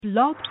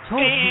Blog Talk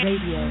And,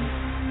 Radio.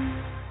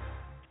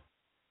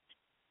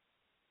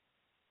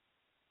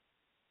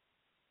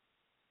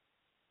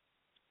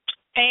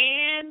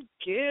 and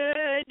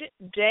good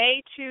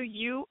day to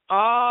you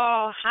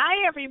all.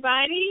 Hi,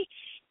 everybody.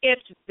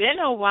 It's been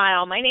a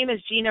while. My name is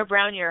Jeanna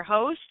Brown, your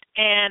host,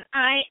 and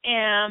I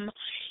am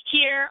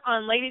here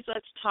on Ladies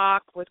Let's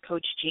Talk with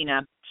Coach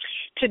Jeanna.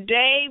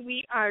 Today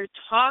we are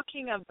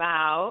talking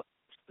about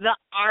the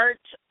art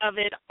of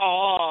it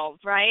all,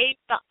 right?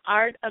 The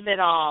art of it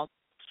all.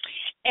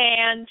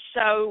 And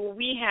so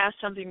we have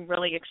something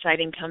really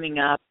exciting coming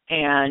up,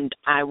 and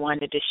I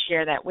wanted to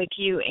share that with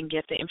you and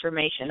get the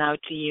information out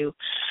to you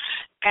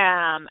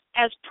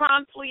as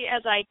promptly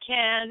as I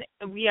can.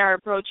 We are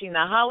approaching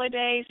the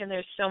holidays, and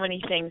there's so many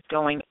things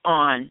going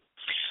on.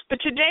 But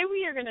today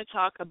we are going to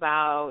talk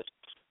about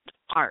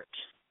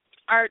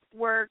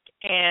artwork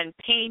and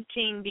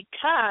painting,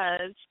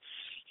 because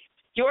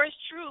yours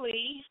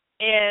truly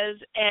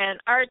is an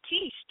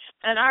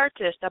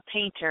artist, a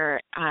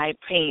painter. I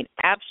paint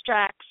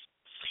abstracts,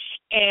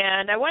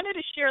 and I wanted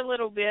to share a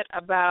little bit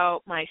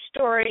about my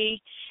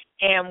story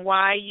and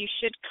why you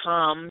should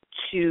come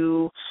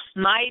to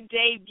my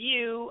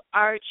debut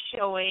art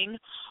showing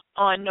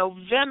on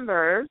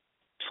November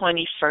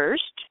 21st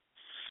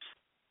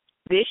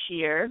this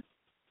year,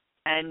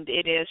 and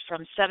it is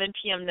from 7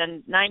 p.m.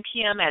 to 9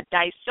 p.m. at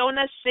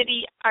Daytona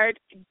City Art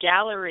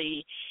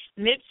Gallery,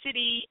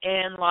 Mid-City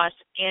in Los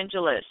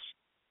Angeles.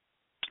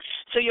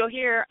 So you'll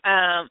hear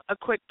a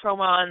quick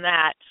promo on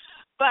that.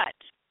 But,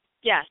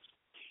 yes,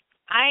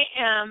 I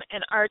am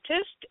an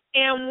artist,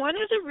 and one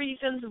of the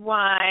reasons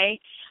why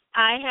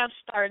I have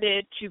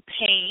started to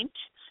paint,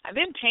 I've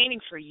been painting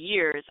for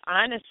years,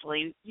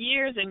 honestly,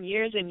 years and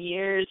years and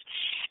years,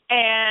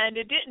 and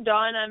it didn't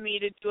dawn on me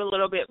to do a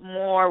little bit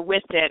more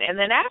with it. And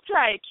then after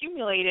I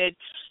accumulated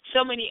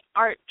so many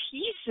art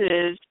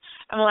pieces,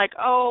 I'm like,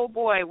 oh,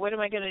 boy, what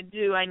am I going to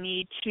do? I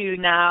need to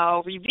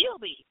now reveal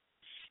these.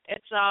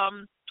 It's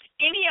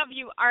any of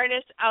you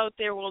artists out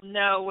there will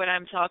know what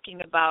I'm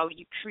talking about.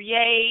 You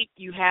create,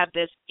 you have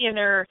this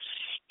inner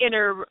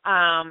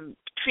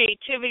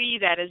creativity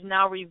that is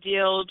now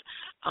revealed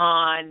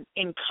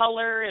in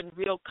color and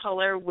real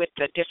color with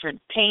the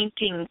different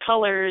painting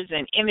colors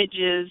and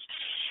images.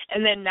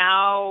 And then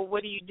now,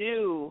 what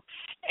do?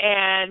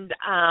 And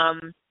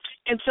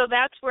so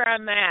that's where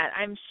I'm at.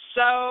 I'm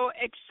so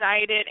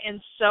excited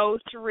and so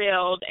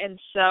thrilled and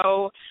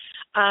so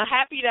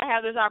happy to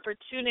have this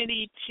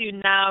opportunity to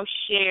now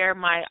share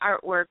my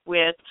artwork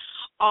with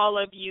all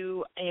of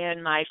you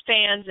and my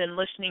fans and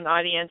listening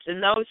audience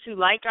and those who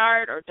like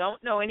art or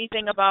don't know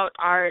anything about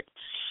art.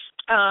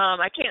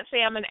 I can't say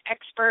I'm an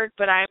expert,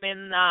 but I'm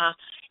in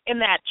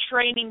that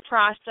training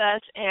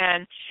process,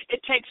 and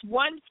it takes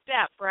one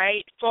step,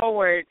 right,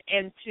 forward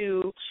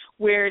into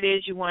where it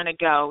is you want to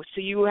go.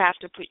 So you have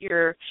to put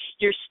your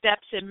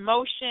steps in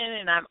motion,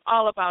 and I'm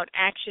all about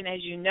action,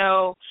 as you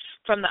know,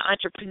 from the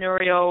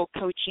entrepreneurial,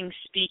 coaching,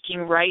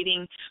 speaking,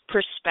 writing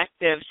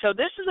perspective. So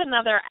this is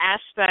another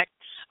aspect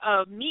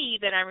of me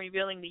that I'm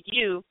revealing to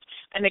you,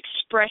 an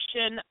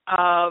expression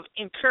of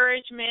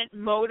encouragement,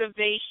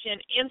 motivation,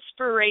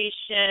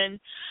 inspiration,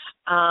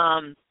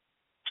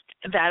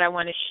 that I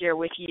want to share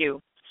with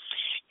you.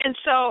 And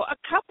so a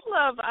couple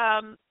of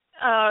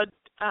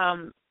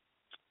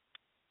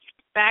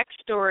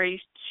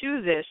backstories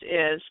to this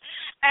is,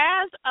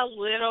 as a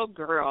little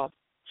girl,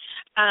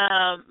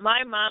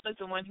 my mom is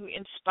the one who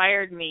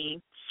inspired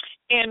me,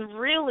 and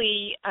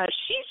really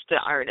she's the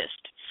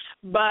artist.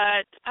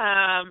 But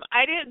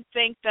I didn't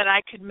think that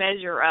I could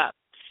measure up.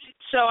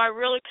 So I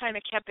really kind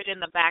of kept it in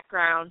the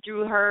background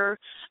through her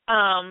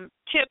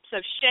tips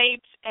of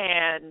shapes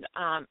and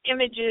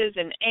images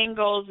and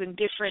angles and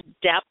different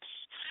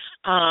depths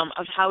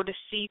of how to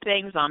see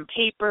things on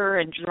paper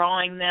and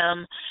drawing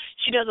them.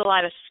 She does a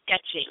lot of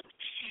sketching.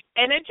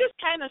 And it just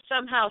kind of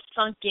somehow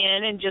sunk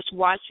in, and just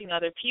watching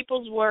other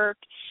people's work.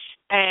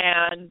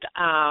 And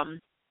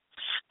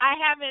I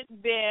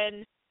haven't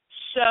been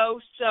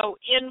so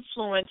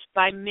influenced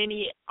by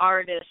many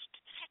artists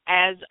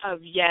as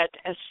of yet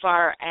as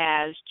far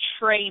as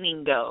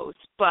training goes,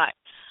 but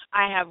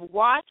I have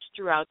watched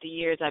throughout the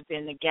years. I've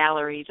been to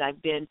galleries,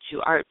 I've been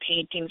to art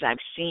paintings, I've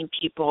seen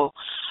people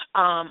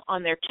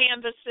on their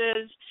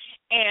canvases,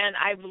 and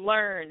I've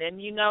learned.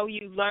 And you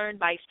learn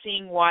by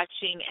seeing,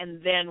 watching,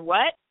 and then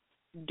what?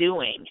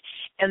 Doing.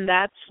 And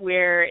that's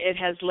where it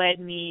has led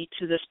me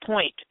to this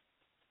point.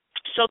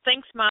 So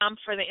thanks, Mom,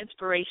 for the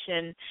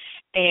inspiration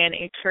and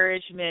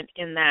encouragement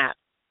in that.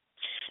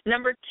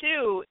 Number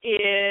two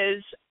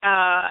is,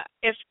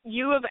 if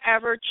you have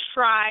ever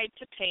tried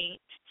to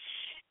paint,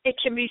 it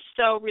can be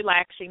so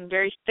relaxing,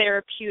 very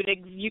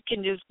therapeutic. You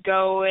can just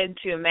go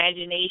into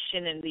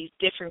imagination and these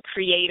different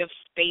creative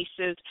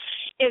spaces.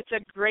 It's a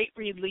great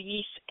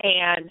release,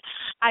 and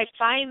I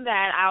find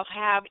that I'll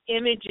have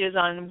images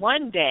on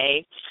one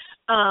day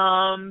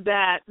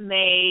that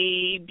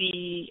may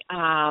be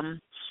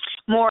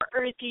more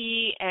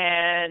earthy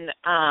and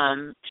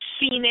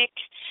scenic,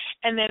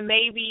 and then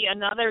maybe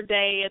another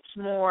day it's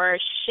more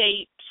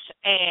shapes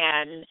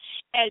and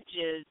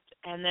edges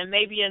and then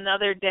maybe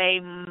another day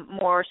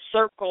more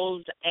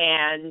circles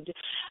and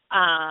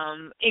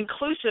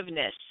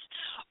inclusiveness,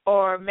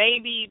 or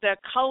maybe the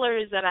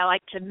colors that I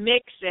like to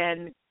mix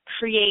and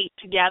create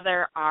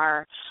together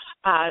are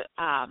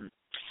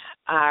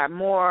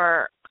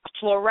more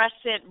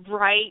fluorescent,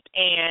 bright,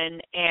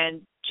 and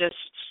just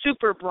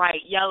super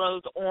bright,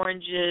 yellows,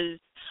 oranges,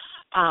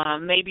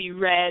 maybe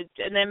reds,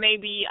 and then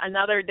maybe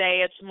another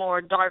day it's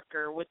more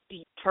darker with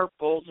deep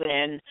purples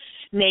and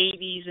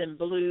navies and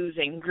blues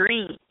and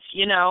greens,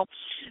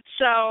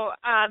 So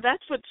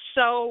that's what's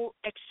so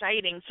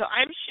exciting. So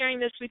I'm sharing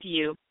this with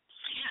you.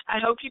 I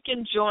hope you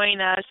can join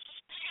us,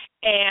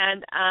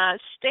 and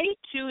stay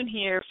tuned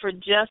here for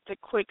just a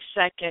quick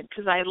second,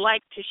 because I'd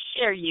like to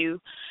share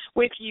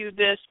with you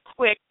this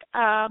quick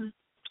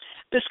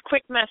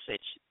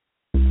message.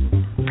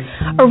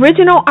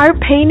 Original art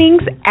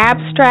paintings,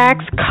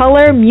 abstracts,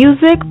 color,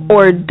 music,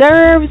 hors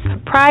d'oeuvres,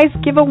 prize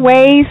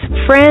giveaways,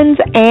 friends,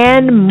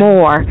 and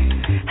more.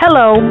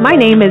 Hello, my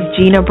name is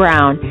Jeanna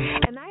Brown,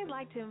 and I'd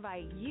like to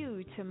invite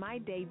you to my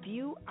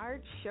debut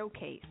art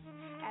showcase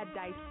at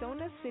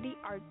Dysona City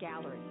Art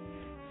Gallery,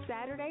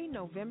 Saturday,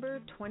 November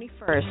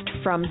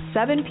 21st from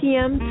 7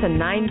 p.m. to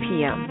 9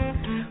 p.m.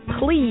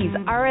 Please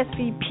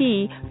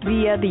RSVP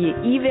via the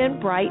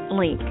Eventbrite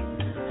link.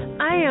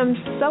 I am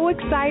so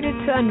excited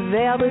to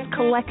unveil this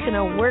collection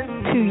of work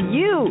to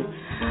you.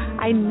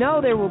 I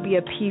know there will be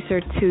a piece or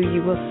two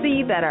you will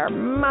see that are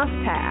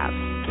must-haves.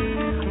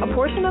 A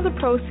portion of the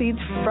proceeds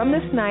from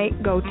this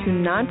night go to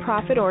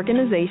nonprofit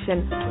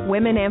organization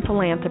Women and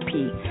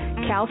Philanthropy,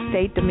 Cal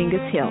State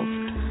Dominguez Hills.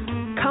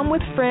 Come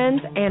with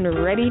friends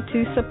and ready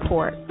to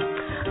support.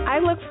 I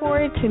look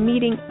forward to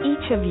meeting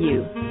each of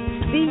you.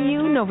 See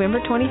you November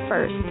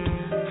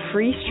 21st.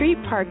 Free street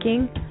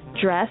parking,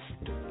 dress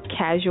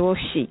casual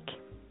chic.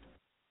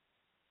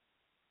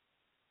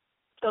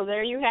 So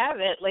there you have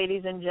it,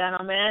 ladies and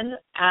gentlemen,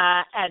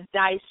 at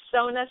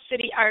Dysona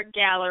City Art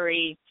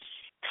Gallery.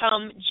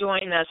 Come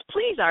join us.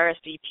 Please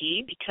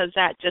RSVP, because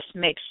that just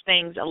makes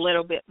things a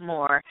little bit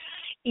more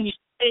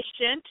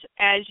efficient.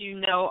 As you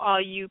know,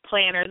 all you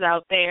planners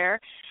out there,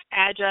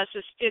 address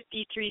is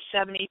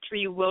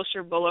 5373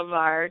 Wilshire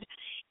Boulevard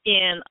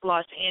in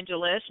Los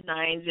Angeles,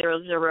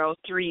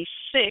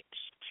 90036.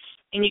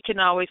 And you can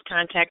always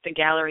contact the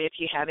gallery if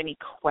you have any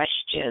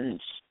questions.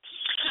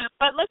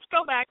 But let's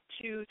go back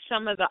to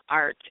some of the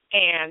art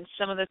and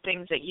some of the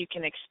things that you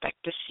can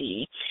expect to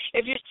see.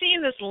 If you're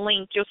seeing this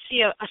link, you'll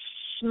see a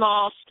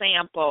small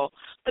sample,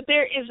 but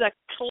there is a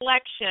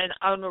collection,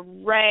 an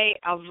array,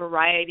 a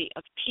variety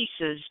of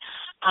pieces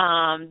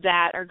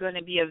that are going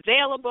to be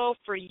available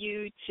for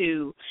you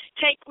to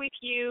take with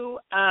you,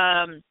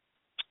 and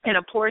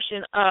a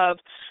portion of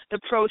the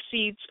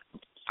proceeds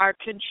are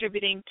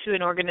contributing to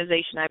an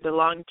organization I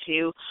belong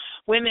to,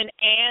 Women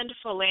and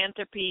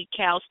Philanthropy,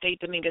 Cal State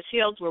Dominguez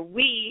Hills, where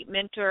we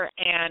mentor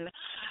and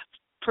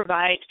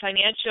provide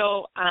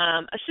financial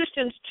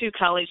assistance to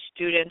college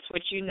students,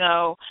 which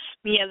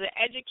me as an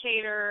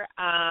educator,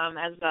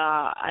 as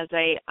a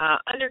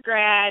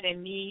undergrad,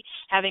 and me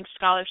having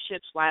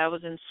scholarships while I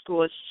was in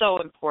school is so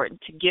important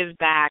to give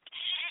back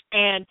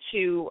and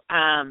to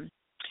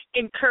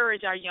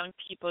encourage our young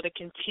people to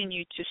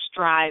continue to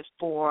strive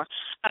for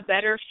a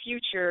better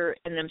future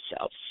in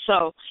themselves.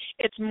 So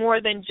it's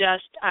more than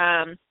just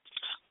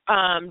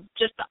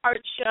the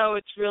art show.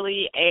 It's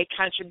really a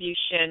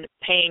contribution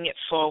paying it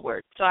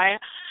forward. So I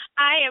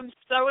am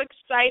so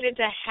excited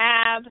to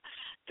have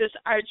this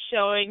art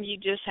showing. You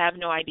just have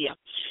no idea.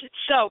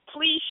 So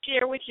please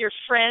share with your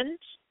friends.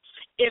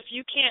 If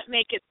you can't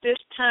make it this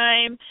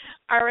time,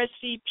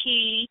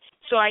 RSVP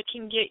so I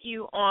can get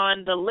you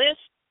on the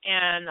list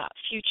and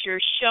future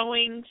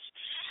showings.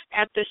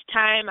 At this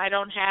time, I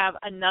don't have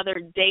another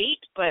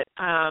date, but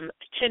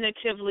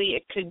tentatively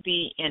it could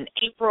be in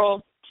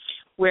April,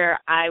 where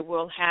I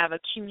will have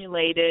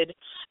accumulated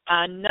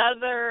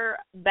another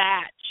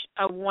batch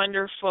of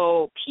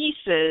wonderful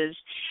pieces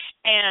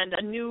and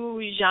a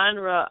new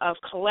genre of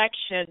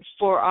collection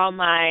for all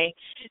my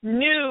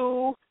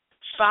new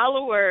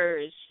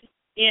followers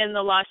in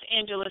the Los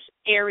Angeles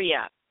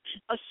area.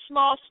 A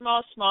small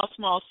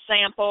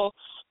sample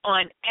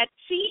on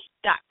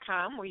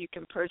Etsy.com, where you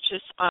can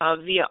purchase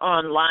via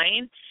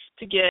online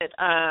to get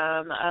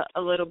a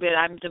little bit.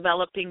 I'm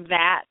developing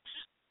that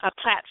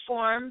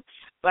platform,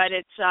 but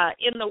it's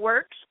in the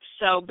works,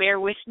 so bear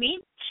with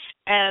me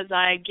as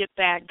I get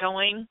that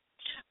going.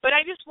 But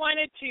I just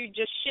wanted to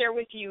just share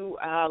with you,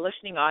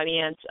 listening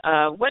audience,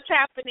 what's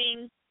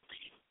happening,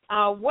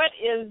 what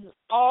is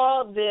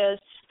all this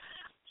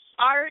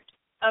art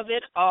of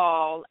it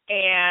all.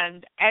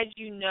 And as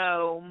you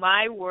know,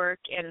 my work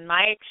and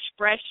my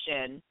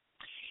expression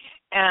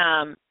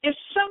is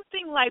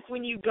something like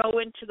when you go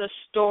into the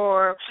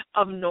store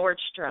of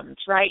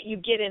Nordstrom's, right? You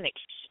get an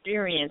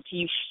experience,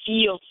 you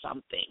feel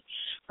something,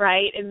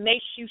 right? It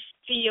makes you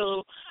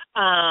feel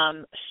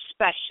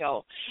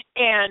special.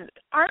 And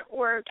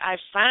artwork, I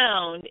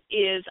found,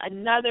 is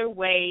another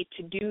way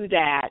to do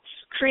that.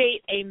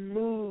 Create a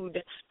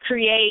mood,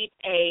 create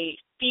a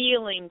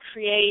feeling,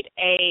 create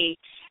a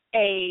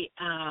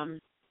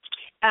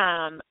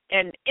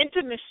an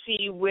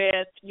intimacy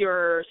with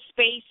your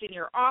space in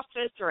your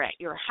office or at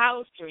your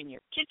house or in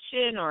your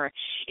kitchen or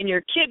in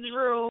your kids'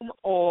 room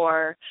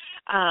or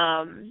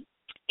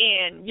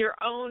in your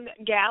own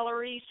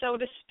gallery, so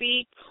to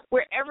speak,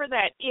 wherever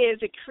that is,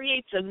 it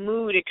creates a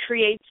mood. It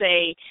creates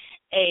an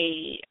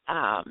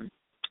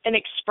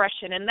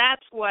expression, and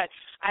that's what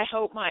I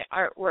hope my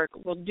artwork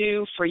will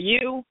do for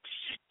you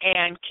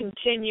and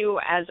continue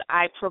as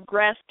I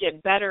progress,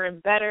 get better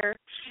and better.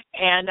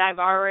 And I've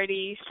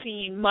already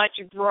seen much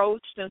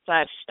growth since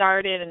I've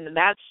started, and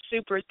that's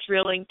super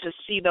thrilling to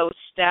see those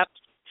steps.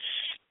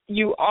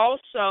 You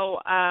also,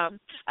 I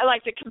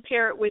like to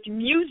compare it with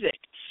music.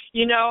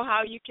 You know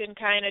how you can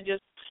kind of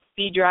just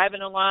be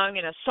driving along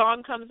and a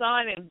song comes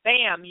on and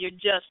bam, you're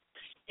just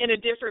in a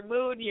different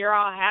mood, you're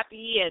all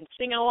happy and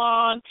sing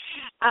along.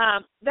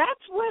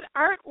 That's what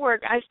artwork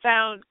I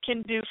found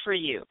can do for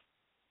you.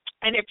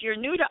 And if you're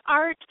new to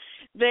art,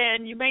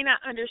 then you may not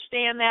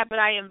understand that, but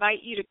I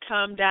invite you to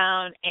come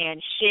down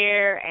and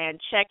share and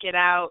check it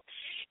out.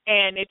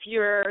 And if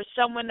you're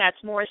someone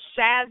that's more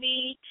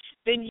savvy,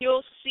 then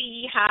you'll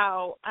see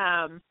how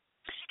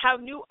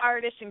new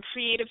artists and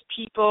creative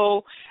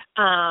people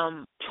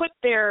put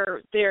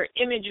their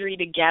imagery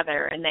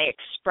together and they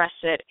express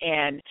it,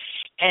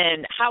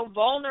 and how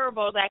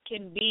vulnerable that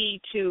can be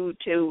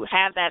to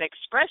have that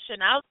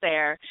expression out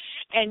there,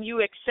 and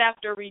you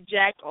accept or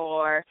reject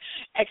or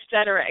et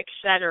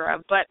cetera,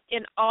 But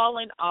in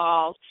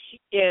all,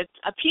 it's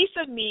a piece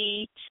of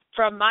me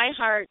from my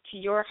heart to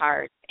your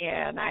heart,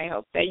 and I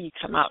hope that you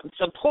come out and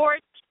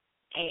support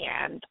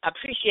and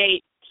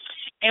appreciate.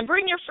 And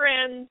bring your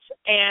friends,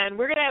 and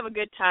we're going to have a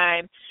good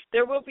time.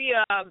 There will be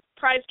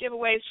prize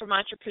giveaways from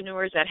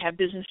entrepreneurs that have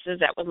businesses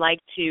that would like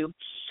to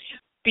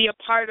be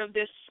a part of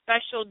this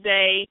special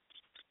day.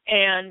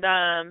 And,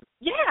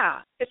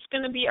 it's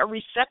going to be a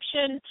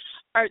reception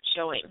art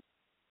showing,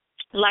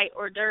 light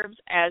hors d'oeuvres,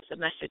 as the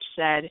message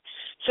said.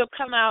 So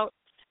come out.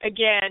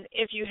 Again,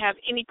 if you have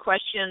any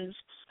questions,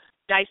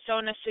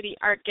 Daytona City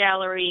Art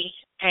Gallery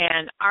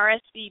and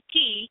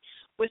RSVP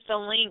with the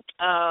link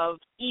of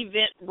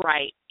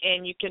Eventbrite.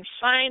 And you can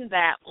find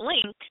that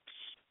link,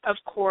 of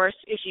course,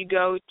 if you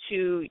go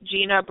to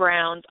Jeanna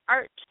Brown's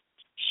Art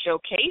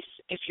Showcase.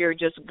 If you're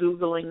just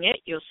Googling it,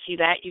 you'll see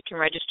that. You can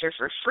register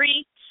for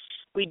free.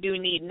 We do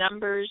need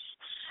numbers.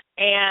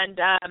 And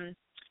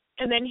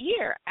then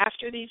here,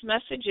 after these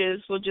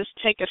messages, we'll just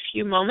take a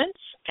few moments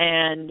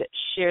and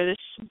share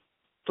this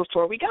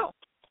before we go.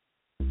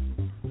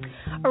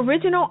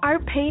 Original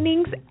art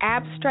paintings,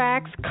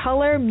 abstracts,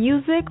 color,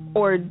 music,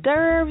 hors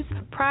d'oeuvres,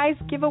 prize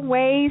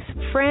giveaways,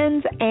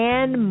 friends,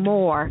 and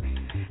more.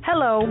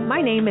 Hello,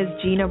 my name is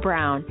Jeanna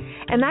Brown,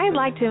 and I'd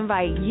like to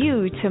invite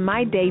you to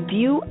my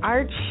debut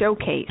art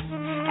showcase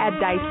at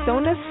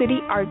Daytona City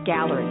Art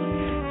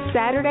Gallery,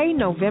 Saturday,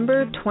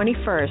 November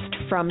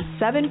 21st from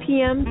 7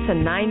 p.m. to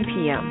 9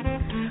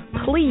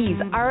 p.m. Please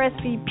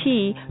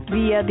RSVP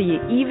via the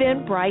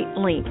Eventbrite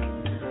link.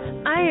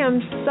 I am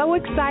so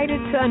excited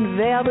to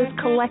unveil this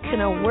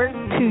collection of work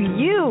to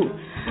you.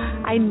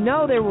 I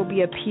know there will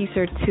be a piece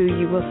or two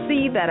you will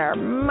see that are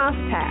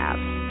must-haves.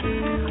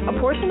 A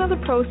portion of the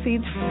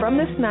proceeds from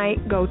this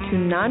night go to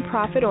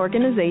nonprofit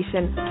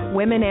organization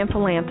Women and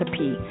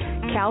Philanthropy,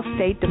 Cal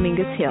State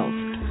Dominguez Hills.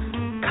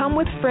 Come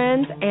with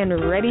friends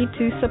and ready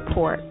to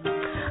support.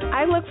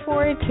 I look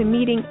forward to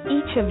meeting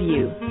each of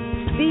you.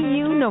 See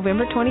you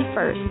November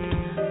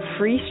 21st.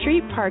 Free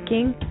street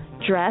parking,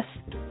 dress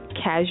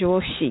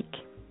casual chic.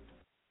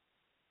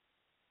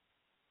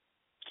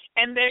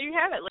 And there you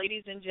have it,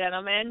 ladies and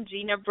gentlemen.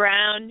 Jeanna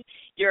Brown,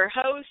 your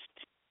host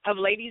of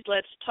Ladies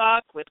Let's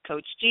Talk with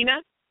Coach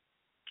Jeanna.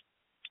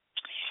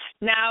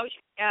 Now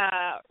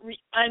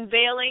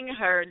unveiling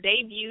her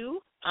debut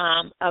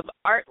of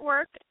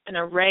artwork, an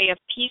array of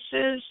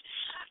pieces,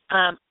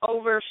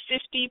 over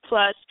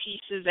 50-plus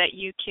pieces that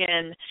you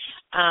can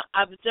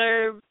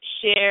observe,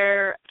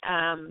 share,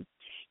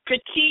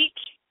 critique,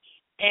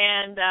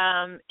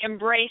 and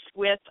embrace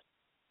with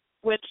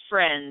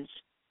friends.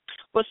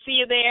 We'll see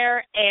you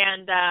there,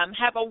 and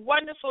have a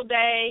wonderful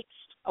day,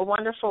 a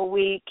wonderful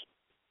week,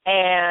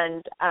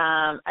 and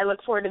I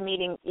look forward to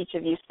meeting each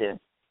of you soon.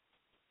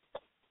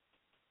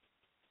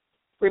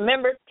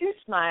 Remember to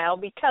smile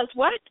because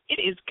what? It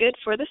is good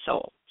for the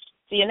soul.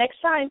 See you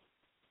next time.